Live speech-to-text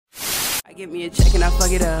I get me a check and I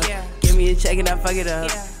fuck it up. Yeah. Give me a check and I fuck it up.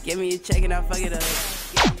 Yeah. Give me a check and I fuck it up.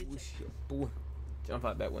 Boy, jump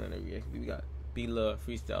out that one in the reaction. We got B-Lovee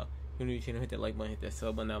Freestyle. You know, you channel, hit that like button, hit that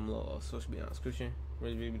sub button down below. Also, should be down in the description.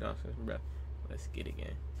 Where's the video down in the description, bro? Let's get it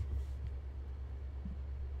again.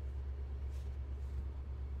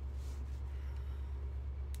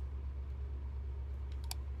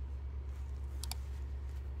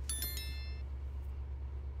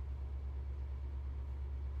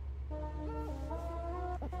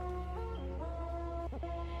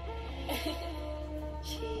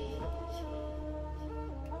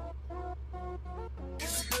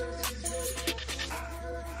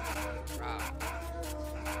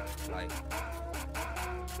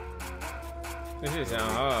 This shit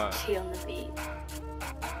sound hard. She on the beat.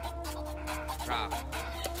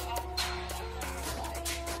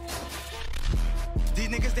 These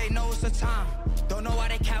niggas, they know it's the time. Don't know why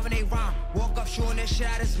they count when they rhyme. Woke up showing this shit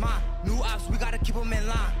out his mind. New ops, we gotta keep them in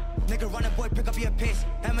line. Nigga running, boy, pick up your pace.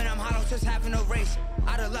 Eminem hollow, just having a race.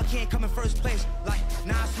 Out of luck, he ain't coming first place. Like,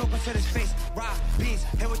 now I'm smoking to this face. Rob, beans,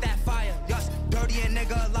 hit with that fire. Yes, dirty and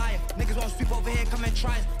nigga a liar. Niggas won't sweep over here, come and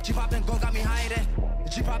try it. G-pop and go got me higher than.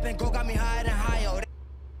 G-pop and go got me higher than higher.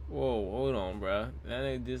 Whoa, hold on, bruh. That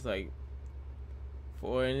nigga just like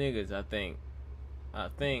 4 niggas, I think. I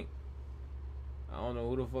don't know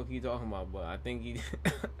who the fuck he talking about, but I think he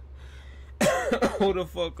hold the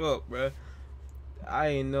fuck up, bruh. I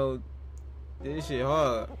ain't know this shit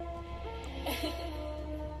hard.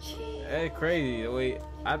 That's crazy. Wait,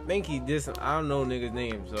 I think he dissing. I don't know niggas'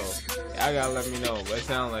 names, so y'all gotta let me know. But it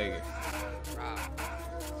sound like it.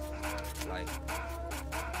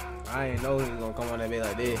 I ain't know he was gonna come on that bit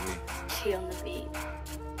like this. She on the beat.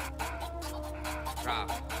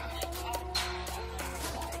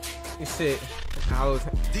 He said,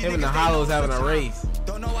 him and the Hollows having a race.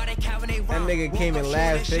 Don't know why they count when they That nigga came in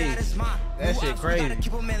last place. That shit crazy.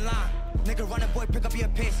 Nigga running, boy, pick up your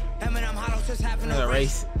pace. Eminem hollow, just having a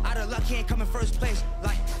race. Out of luck, he ain't coming first place.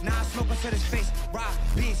 Like, now I'm smoking to this face. Rob,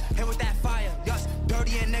 beans, hit with that fire. Yes,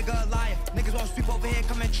 dirty and nigga a liar. Niggas won't sweep over here,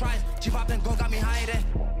 come and try it. G-pop and go got me higher than.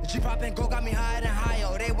 G-pop and go got me higher than higher.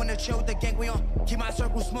 Oh, they wanna chill with the gang we on. Keep my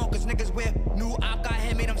circle smoke, cause niggas wear. New op got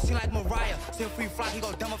him, made him seem like Mariah. Still free fly, he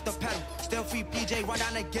go dumb off the pedal. Still free PJ, run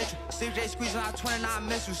down and get you. CJ squeezing out 29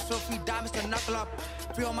 missiles. Still free diamonds to knuckle up.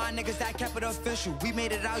 Free all my niggas that kept it official. We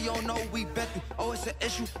made it out, you don't know we been through. Oh, it's an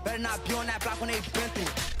issue. Better not be on that block when they been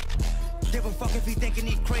through. Give a fuck if he thinking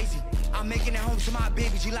he crazy. I'm making it home to my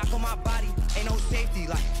baby. G-lock on my body, ain't no safety.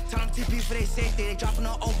 Like, tell them TP for they safety. They dropping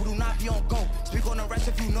on O, but do not be on go. Speak on the rest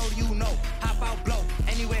if you know, you know. Hop out, blow,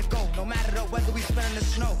 anywhere go. No matter the weather, we spend in the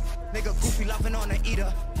snow. Nigga goofy loving on the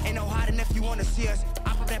eater. Ain't no hiding if you wanna see us.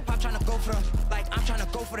 I'm from that pop trying to go for them. Like, I'm trying to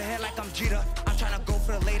go for the head like I'm Jeter. I'm trying to go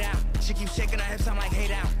for the lay down. She keeps shaking her hips, I'm like, hey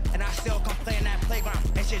down. And I still come play in that playground.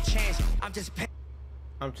 That shit changed, I'm just paying.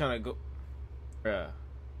 I'm trying to go. Bruh.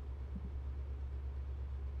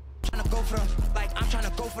 Trying to go for them, like I'm trying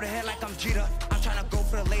to go for the head like I'm Jeter. I'm trying to go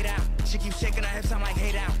for the lay down. She keeps shaking her hips, I'm like,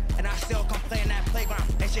 hey down. And I still come play in that playground.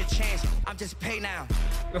 That shit changed, I'm just paid now.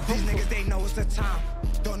 These niggas, they know it's the time.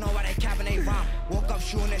 Don't know why they capping they rhyme. Woke up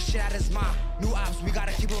shooting this shit out his mind. New ops, we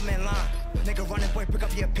gotta keep them in line. Nigga running, boy, pick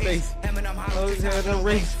up your pace. Eminem hollow, just having a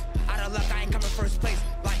race. Out of luck, I ain't coming first place.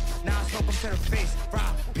 Like, now I smoke him to the face.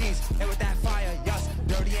 Rob, beans, hit with that fire. Yes,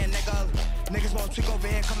 dirty and niggas won't tweak over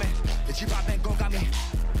here coming. The G-pop and go got me.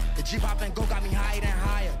 The G-pop and go got me higher than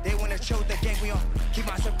higher. They wanna chill with the gang we on. Keep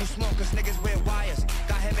my circle smoke, cause niggas wear wires.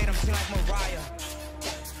 Got him, made him seem like Mariah.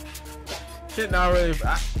 Shit, not really.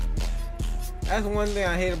 That's one thing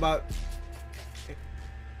I hate about.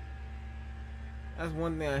 That's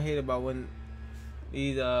one thing I hate about when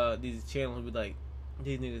these channels be like,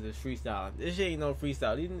 these niggas is freestyling. This shit ain't no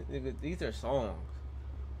freestyle. These are songs,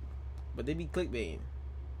 but they be clickbaiting.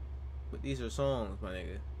 But these are songs, my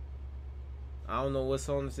nigga. I don't know what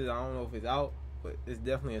song this is. I don't know if it's out, but it's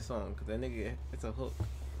definitely a song. Cause that nigga, it's a hook.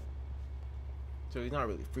 So he's not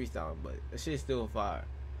really freestyling, but that shit's still fire.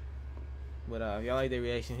 But if y'all like that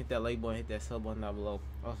reaction, hit that like button, hit that sub button down below.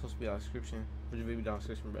 Also, be down in the description. Put your video down in the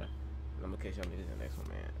description, bro. And I'm gonna catch y'all niggas in the next one,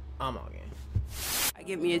 man. I'm out again. I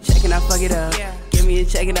give me a check and I fuck it up. Yeah. Give me a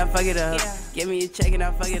check and I fuck it up. Yeah. Give me a check and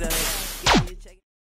I fuck it up.